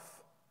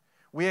health.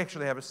 We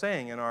actually have a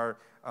saying in our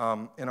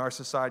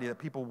society that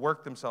people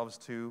work themselves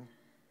to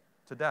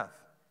death.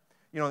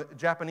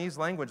 Japanese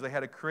language, they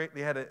had to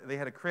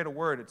create a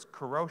word. It's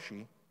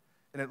karoshi,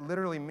 and it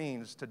literally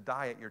means to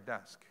die at your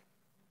desk,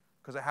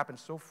 because it happens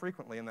so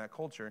frequently in that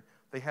culture.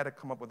 They had to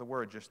come up with a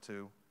word just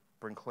to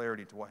bring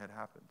clarity to what had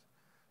happened.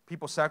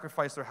 People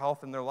sacrifice their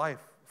health and their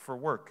life for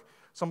work.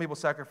 Some people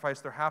sacrifice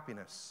their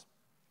happiness,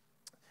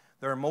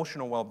 their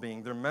emotional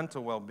well-being, their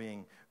mental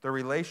well-being, their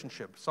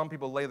relationship. Some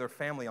people lay their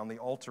family on the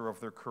altar of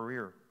their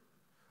career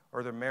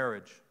or their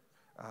marriage,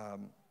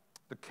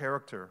 their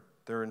character,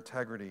 their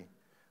integrity.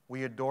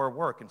 We adore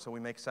work, and so we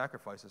make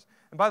sacrifices.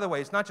 And by the way,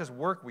 it's not just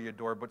work we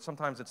adore, but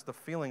sometimes it's the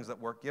feelings that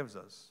work gives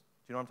us.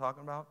 Do you know what I'm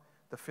talking about?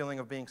 The feeling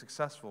of being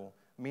successful,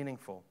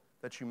 meaningful,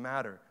 that you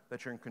matter,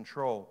 that you're in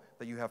control,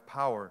 that you have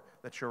power,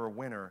 that you're a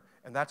winner.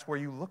 And that's where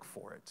you look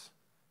for it,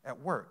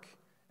 at work.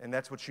 And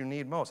that's what you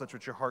need most. That's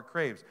what your heart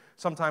craves.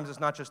 Sometimes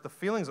it's not just the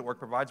feelings that work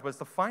provides, but it's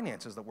the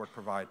finances that work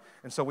provide.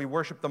 And so we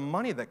worship the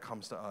money that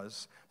comes to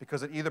us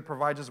because it either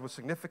provides us with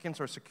significance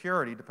or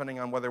security,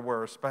 depending on whether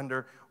we're a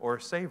spender or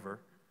a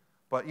saver.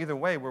 But either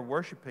way, we're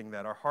worshiping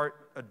that. Our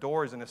heart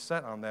adores and is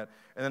set on that.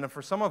 And then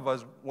for some of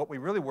us, what we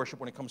really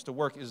worship when it comes to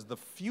work is the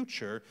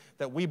future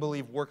that we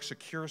believe work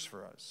secures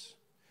for us.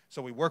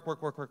 So we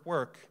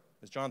work,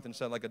 as Jonathan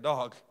said, like a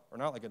dog, or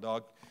not like a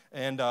dog.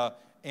 And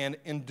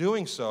in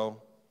doing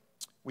so,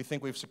 we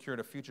think we've secured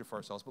a future for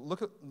ourselves.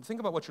 But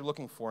think about what you're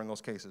looking for in those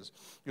cases.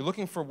 You're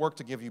looking for work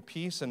to give you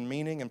peace and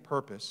meaning and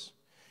purpose.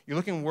 You're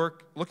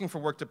looking for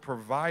work to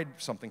provide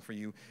something for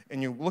you,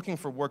 and you're looking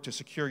for work to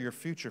secure your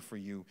future for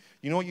you.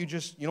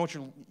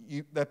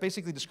 That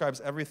basically describes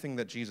everything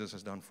that Jesus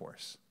has done for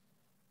us.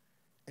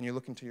 And you're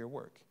looking to your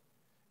work,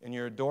 and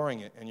you're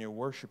adoring it, and you're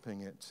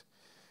worshiping it.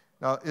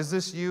 Now, is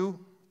this you?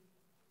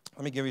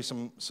 Let me give you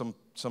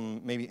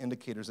some maybe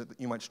indicators that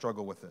you might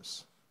struggle with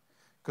this.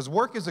 Because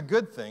work is a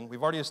good thing.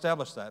 We've already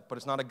established that, but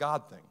it's not a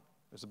God thing.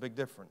 There's a big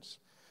difference.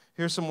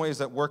 Here's some ways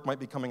that work might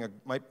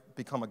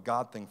become a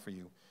God thing for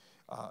you.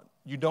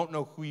 You don't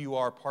know who you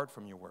are apart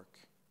from your work.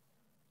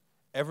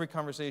 Every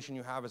conversation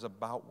you have is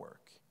about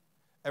work.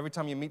 Every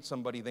time you meet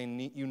somebody,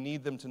 you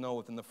need them to know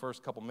within the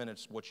first couple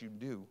minutes what you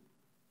do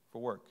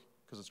for work,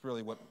 because it's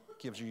really what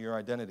gives you your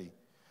identity.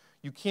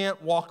 You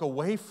can't walk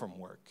away from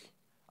work.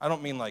 I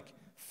don't mean like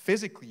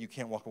physically you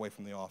can't walk away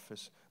from the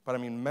office, but I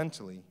mean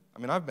mentally. I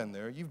mean, I've been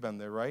there. You've been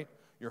there, right?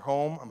 You're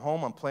home.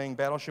 I'm playing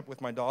Battleship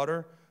with my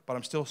daughter, but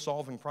I'm still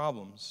solving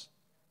problems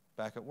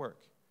back at work.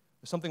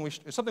 It's something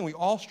we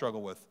all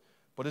struggle with,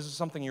 but is it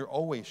something you're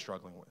always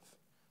struggling with?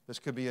 This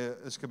could be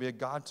a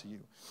God to you.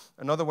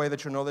 Another way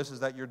that you'll know this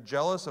is that you're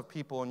jealous of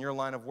people in your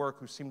line of work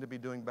who seem to be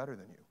doing better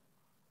than you,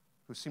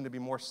 who seem to be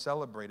more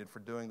celebrated for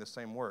doing the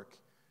same work.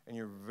 And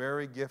you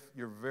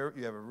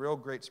have a real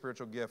great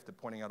spiritual gift at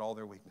pointing out all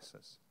their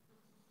weaknesses.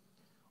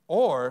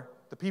 Or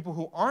the people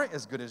who aren't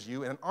as good as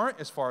you and aren't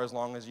as far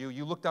along as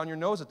you look down your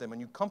nose at them and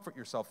you comfort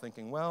yourself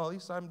thinking, well, at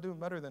least I'm doing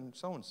better than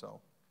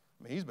so-and-so.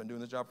 I mean, he's been doing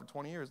this job for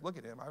 20 years. Look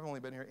at him. I've only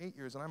been here 8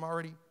 years and I'm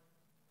already...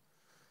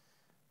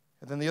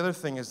 And then the other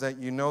thing is that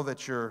you know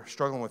that you're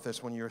struggling with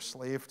this when you're a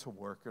slave to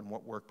work and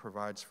what work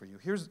provides for you.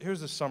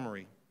 Here's a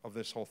summary of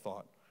this whole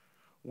thought.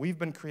 We've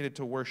been created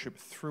to worship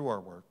through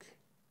our work,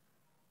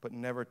 but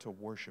never to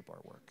worship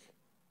our work.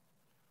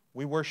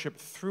 We worship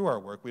through our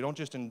work. We don't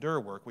just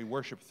endure work. We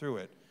worship through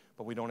it,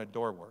 but we don't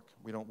adore work.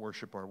 We don't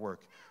worship our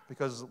work.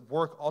 Because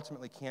work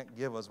ultimately can't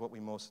give us what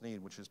we most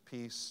need, which is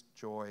peace,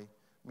 joy,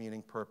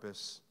 meaning,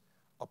 purpose,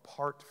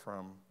 apart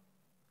from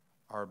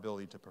our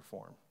ability to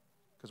perform.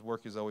 Because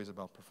work is always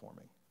about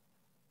performing.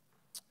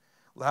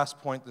 Last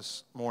point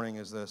this morning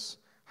is this: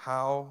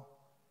 how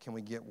can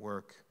we get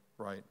work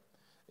right?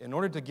 In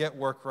order to get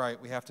work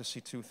right, we have to see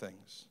two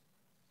things.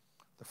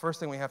 The first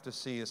thing we have to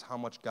see is how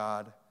much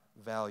God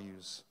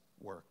values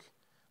work.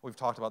 We've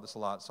talked about this a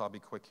lot, so I'll be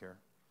quick here.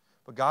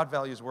 But God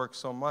values work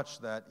so much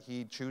that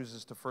he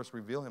chooses to first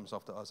reveal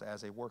himself to us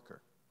as a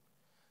worker.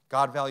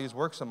 God values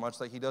work so much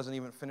that he doesn't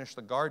even finish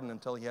the garden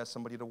until he has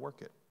somebody to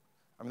work it.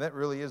 I mean, that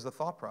really is the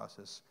thought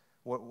process.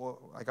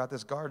 I got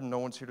this garden, no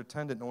one's here to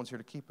tend it, no one's here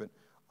to keep it.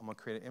 I'm going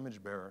to create an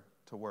image bearer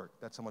to work.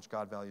 That's how much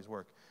God values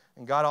work.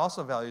 And God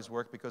also values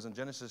work because in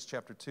Genesis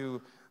chapter 2,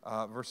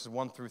 verses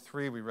 1 through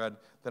 3, we read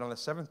that on the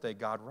seventh day,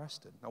 God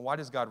rested. Now, why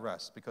does God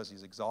rest? Because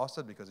he's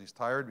exhausted, because he's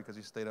tired, because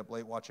he stayed up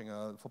late watching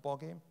a football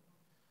game?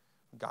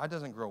 God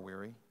doesn't grow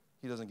weary.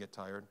 He doesn't get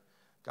tired.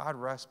 God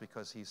rests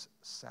because he's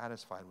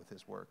satisfied with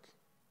his work.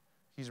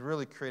 He's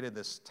really created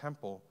this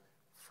temple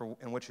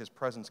in which his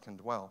presence can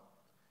dwell,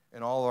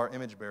 and all our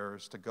image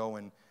bearers to go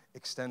and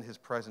extend his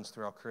presence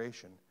throughout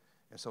creation.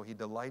 And so he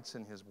delights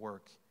in his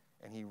work,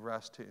 and he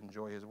rests to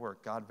enjoy his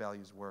work. God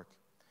values work.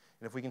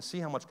 And if we can see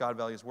how much God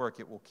values work,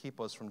 it will keep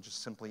us from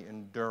just simply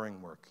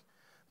enduring work.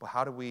 But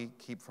how do we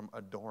keep from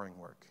adoring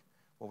work?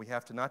 Well, we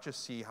have to not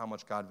just see how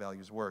much God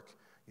values work,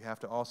 you have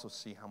to also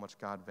see how much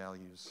God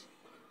values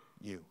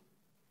you.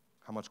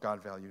 How much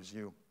God values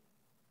you.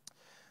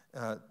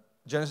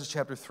 Genesis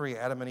chapter 3,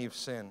 Adam and Eve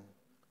sin.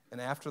 And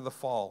after the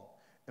fall,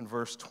 in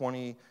verse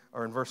 20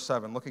 or in verse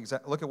 7, look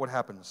at what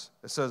happens.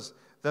 It says,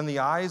 "Then the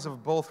eyes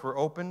of both were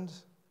opened,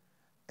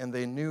 and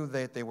they knew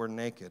that they were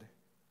naked.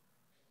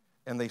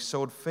 And they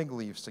sewed fig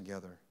leaves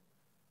together,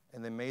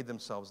 and they made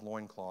themselves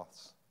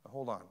loincloths." Now,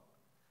 hold on.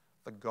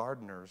 The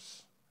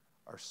gardeners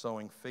are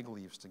sewing fig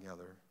leaves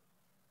together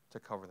to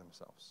cover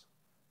themselves.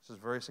 This is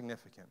very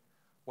significant.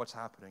 What's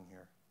happening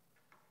here?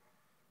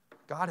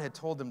 God had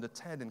told them to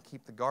tend and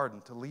keep the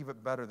garden, to leave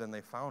it better than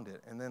they found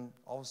it. And then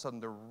all of a sudden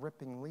they're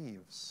ripping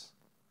leaves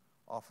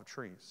off of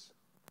trees.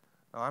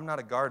 Now, I'm not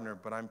a gardener,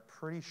 but I'm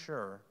pretty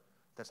sure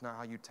that's not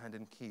how you tend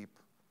and keep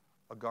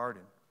a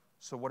garden.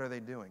 So what are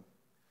they doing?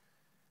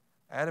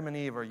 Adam and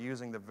Eve are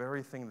using the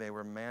very thing they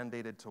were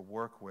mandated to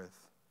work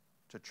with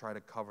to try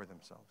to cover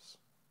themselves,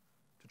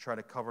 to try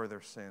to cover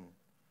their sin,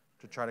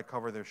 to try to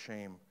cover their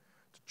shame,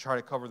 to try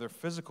to cover their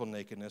physical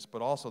nakedness,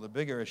 but also the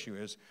bigger issue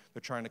is they're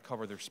trying to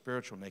cover their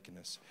spiritual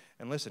nakedness.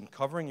 And listen,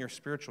 covering your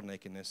spiritual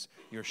nakedness,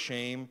 your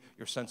shame,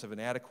 your sense of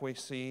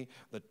inadequacy,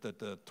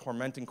 the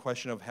tormenting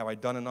question of have I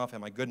done enough,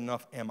 am I good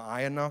enough, am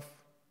I enough?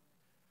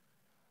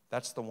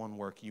 That's the one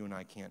work you and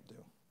I can't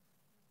do.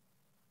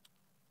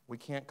 We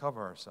can't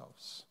cover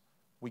ourselves.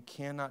 We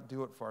cannot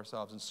do it for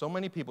ourselves. And so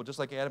many people, just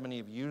like Adam and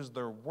Eve, use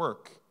their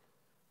work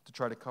to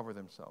try to cover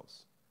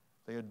themselves.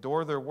 They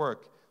adore their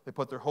work. They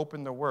put their hope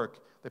in their work.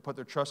 They put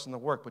their trust in the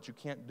work, but you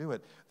can't do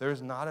it.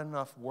 There's not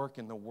enough work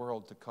in the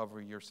world to cover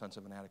your sense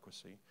of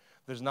inadequacy.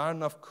 There's not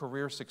enough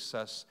career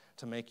success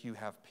to make you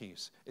have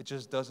peace. It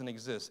just doesn't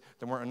exist.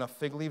 There weren't enough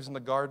fig leaves in the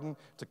garden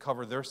to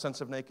cover their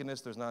sense of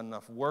nakedness. There's not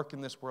enough work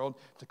in this world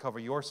to cover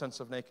your sense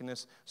of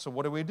nakedness. So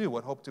what do?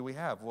 What hope do we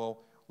have? Well,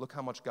 look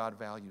how much God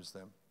values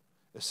them.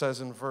 It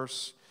says in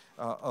verse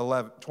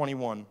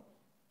 21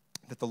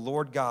 that the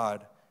Lord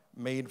God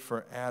made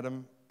for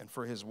Adam and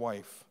for his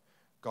wife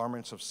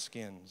garments of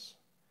skins,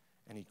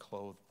 and he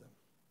clothed them.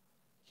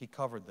 He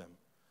covered them.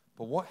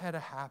 But what had to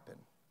happen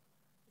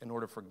in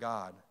order for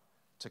God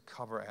to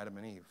cover Adam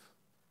and Eve?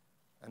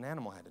 An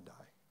animal had to die.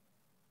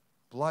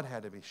 Blood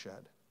had to be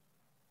shed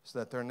so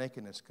that their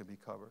nakedness could be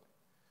covered.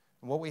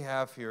 And what we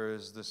have here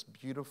is this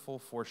beautiful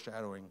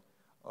foreshadowing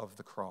of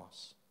the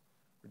cross,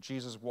 where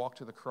Jesus walked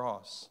to the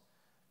cross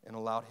and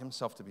allowed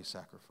himself to be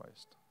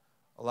sacrificed,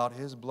 allowed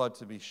his blood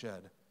to be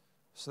shed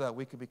so that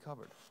we could be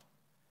covered.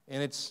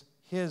 And it's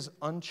his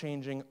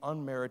unchanging,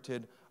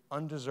 unmerited,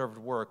 undeserved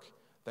work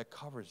that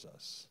covers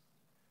us,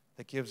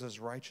 that gives us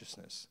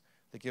righteousness,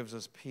 that gives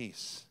us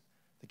peace,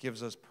 that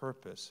gives us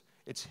purpose.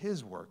 It's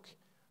his work,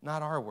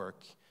 not our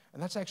work.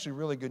 And that's actually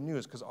really good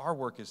news because our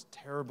work is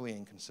terribly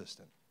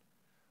inconsistent.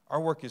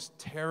 Our work is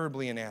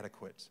terribly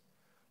inadequate.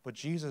 But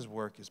Jesus'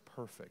 work is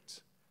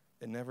perfect.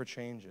 It never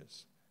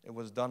changes. It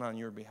was done on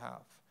your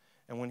behalf.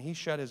 And when he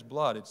shed his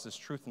blood, it's this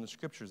truth in the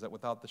scriptures that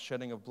without the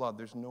shedding of blood,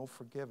 there's no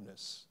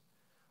forgiveness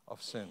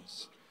of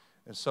sins.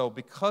 And so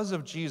because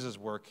of Jesus'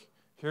 work,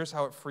 here's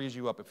how it frees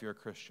you up if you're a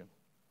Christian.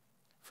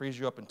 It frees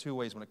you up in two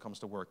ways when it comes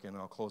to work, and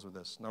I'll close with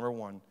this. Number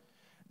one,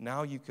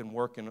 now you can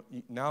work,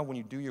 now when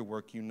you do your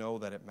work, you know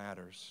that it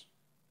matters.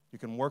 You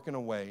can work in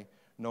a way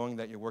knowing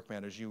that your work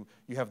matters. You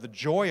have the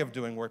joy of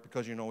doing work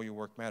because you know your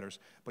work matters,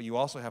 but you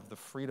also have the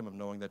freedom of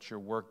knowing that your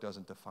work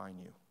doesn't define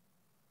you.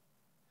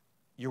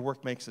 Your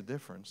work makes a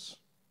difference,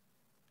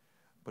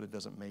 but it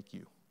doesn't make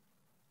you.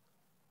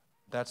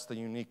 That's the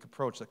unique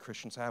approach that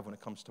Christians have when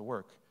it comes to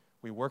work.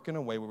 We work in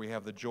a way where we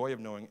have the joy of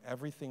knowing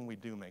everything we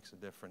do makes a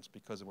difference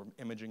because we're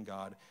imaging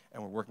God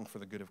and we're working for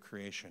the good of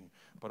creation.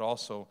 But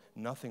also,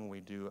 nothing we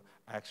do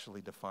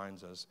actually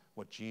defines us.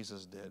 What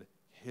Jesus did,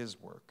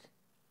 his work,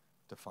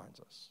 defines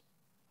us.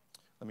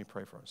 Let me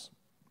pray for us.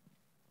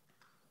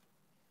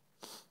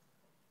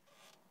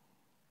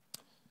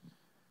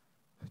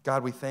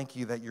 God, we thank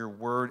you that your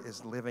word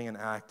is living and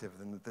active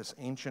and that this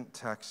ancient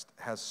text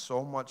has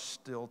so much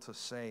still to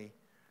say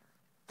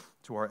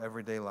to our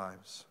everyday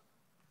lives.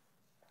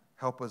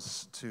 Help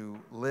us to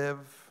live,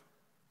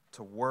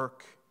 to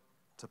work,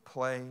 to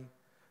play,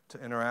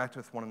 to interact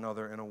with one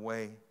another in a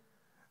way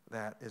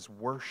that is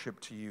worship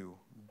to you,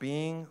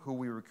 being who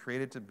we were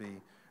created to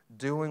be,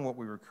 doing what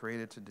we were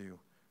created to do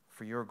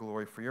for your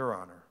glory, for your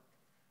honor,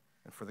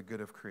 and for the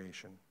good of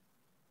creation.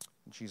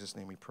 In Jesus'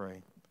 name we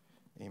pray.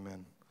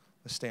 Amen.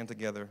 Let's stand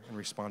together and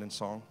respond in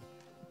song.